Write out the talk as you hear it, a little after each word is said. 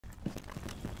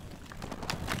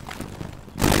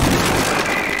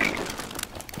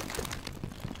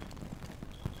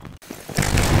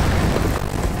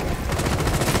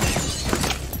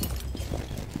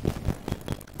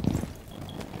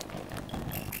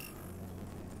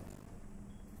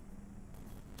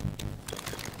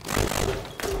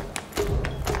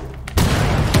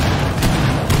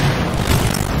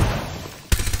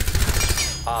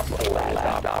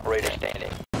operator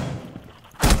standing.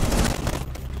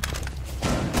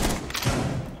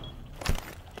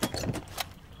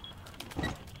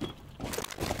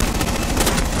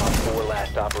 Op 4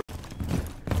 last operator.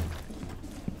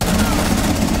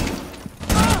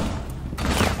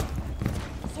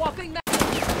 Swapping that.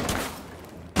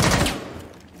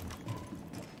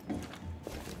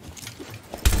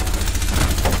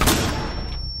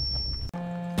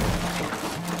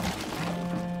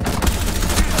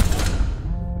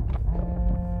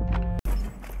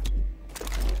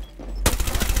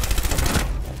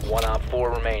 One Op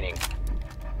 4 remaining.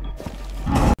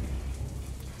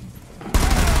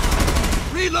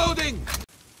 Reloading!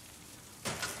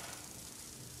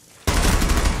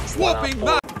 Swapping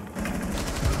back!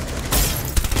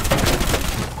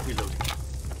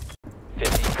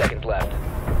 50 seconds left.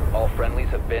 All friendlies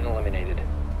have been eliminated.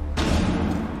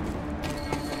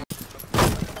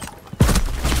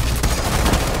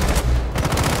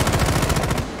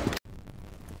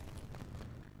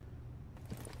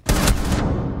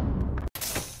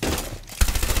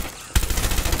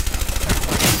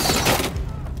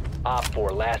 Op 4,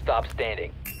 last stop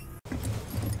standing.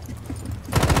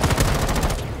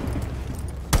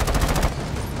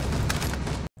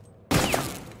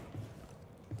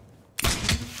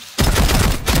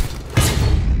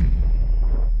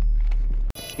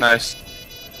 Nice.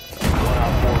 One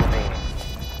Op 4 remaining.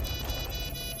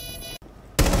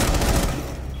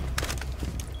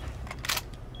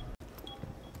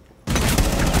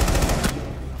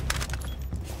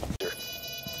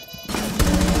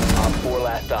 Op 4,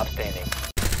 last stop standing.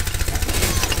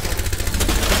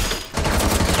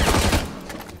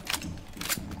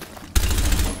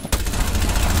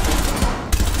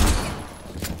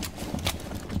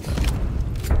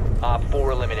 Op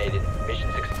 4 eliminated.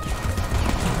 Mission success.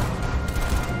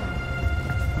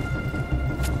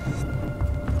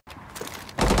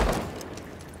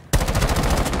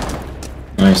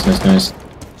 Nice, nice, nice.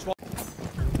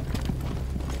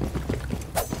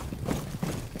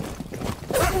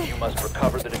 You must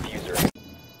recover the diffuser.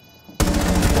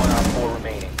 One Op 4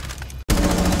 remaining.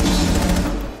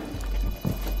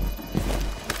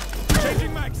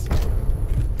 Changing max!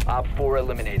 Op 4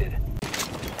 eliminated.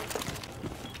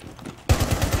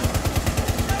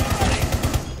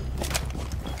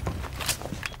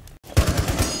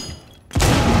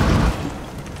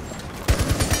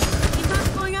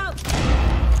 Going out.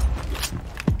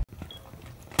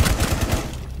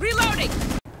 Reloading.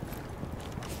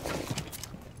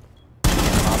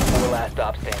 Op 4 last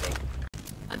stop standing.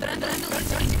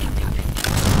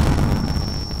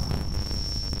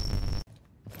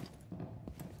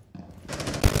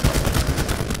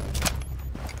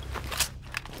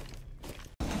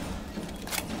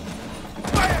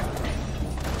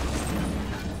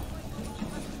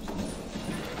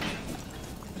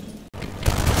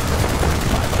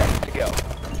 To go.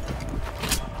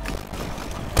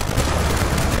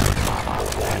 Op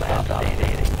 4 last stop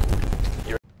standing.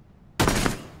 You're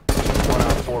one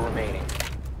Op 4 remaining.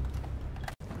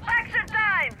 Action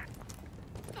time.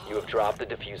 You have dropped the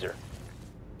diffuser.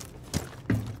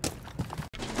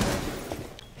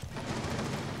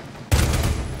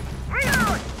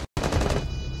 Reload.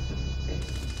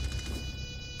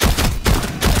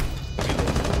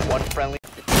 One friendly.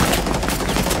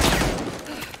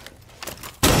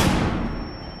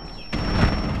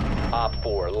 Op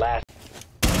 4 last.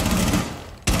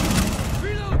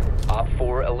 Reload! Op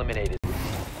 4 eliminated.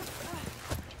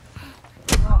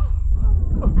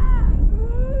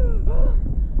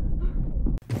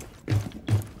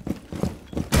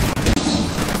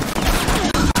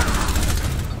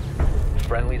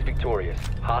 Friendly's victorious.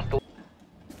 Hostile.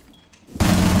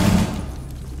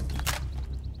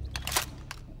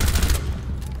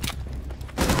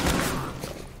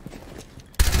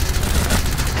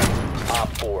 Op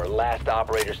 4, last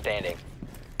operator standing.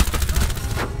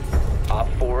 Op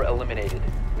 4 eliminated.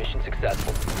 Mission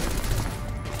successful.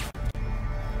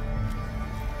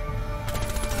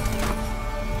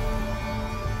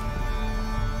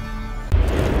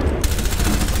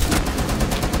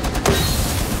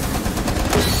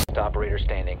 Last operator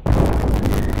standing.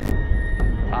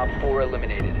 Op 4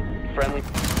 eliminated. Friendly.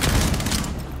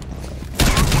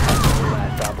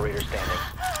 Last operator standing.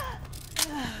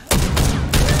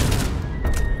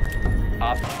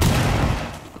 Op.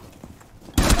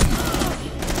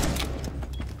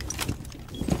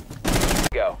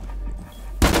 Go.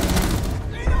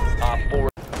 Op 4.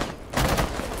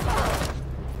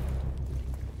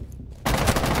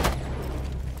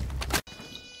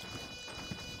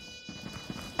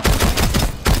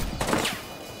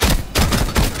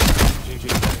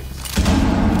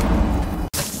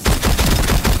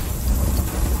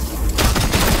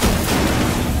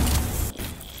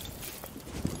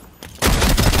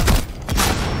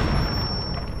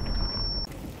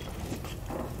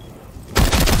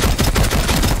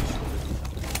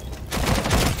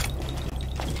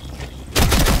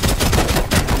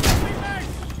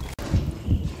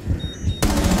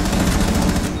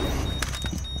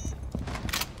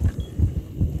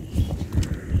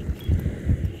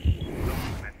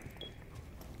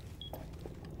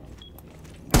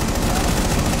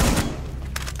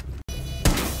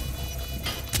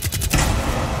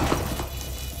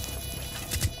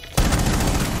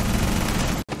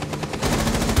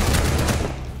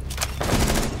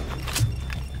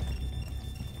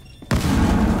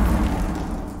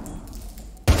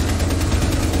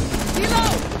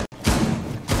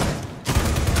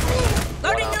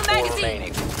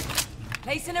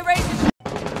 Placing a razor.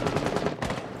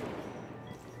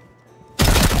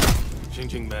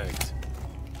 Changing mags.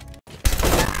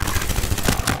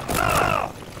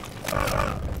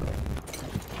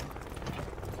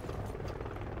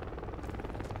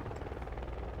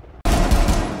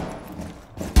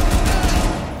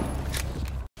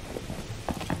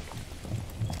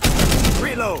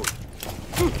 Reload.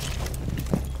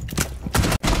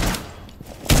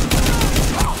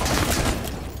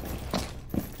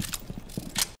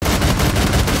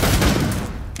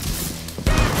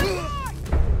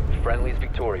 Friendly's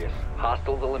victorious.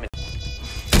 Hostiles eliminated.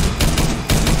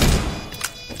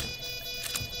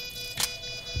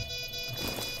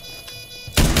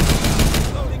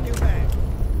 Loading new mag.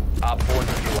 Op 4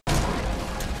 neutralized.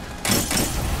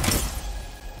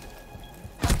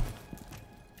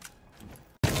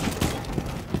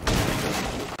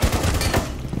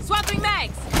 Swapping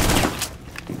mags.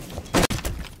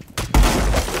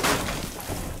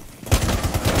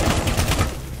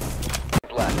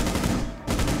 Left.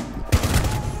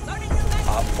 Loading new mags.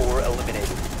 Op 4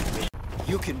 eliminated.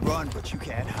 You can run, but you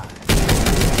can't hide.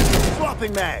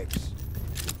 Swapping mags.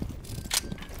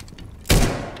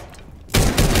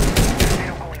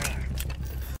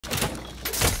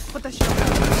 Put the shield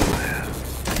down.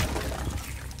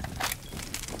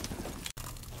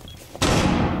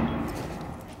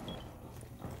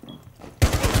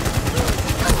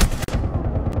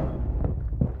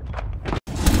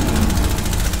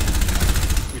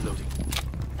 Reloading.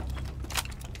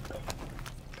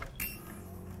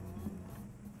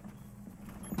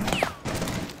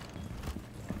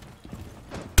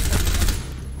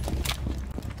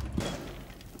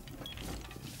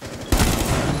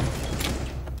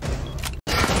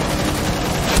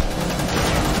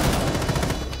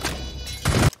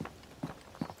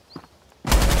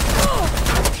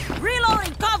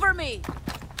 Reloading, cover me!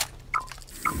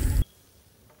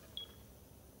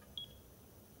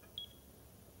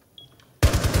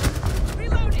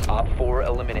 Reloading! Op 4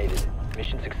 eliminated.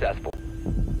 Mission successful.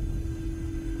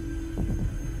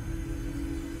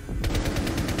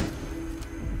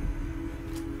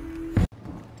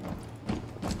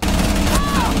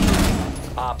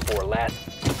 Op 4 last.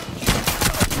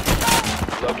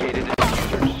 Located the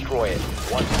diffuser. Destroy it.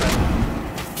 One friendly.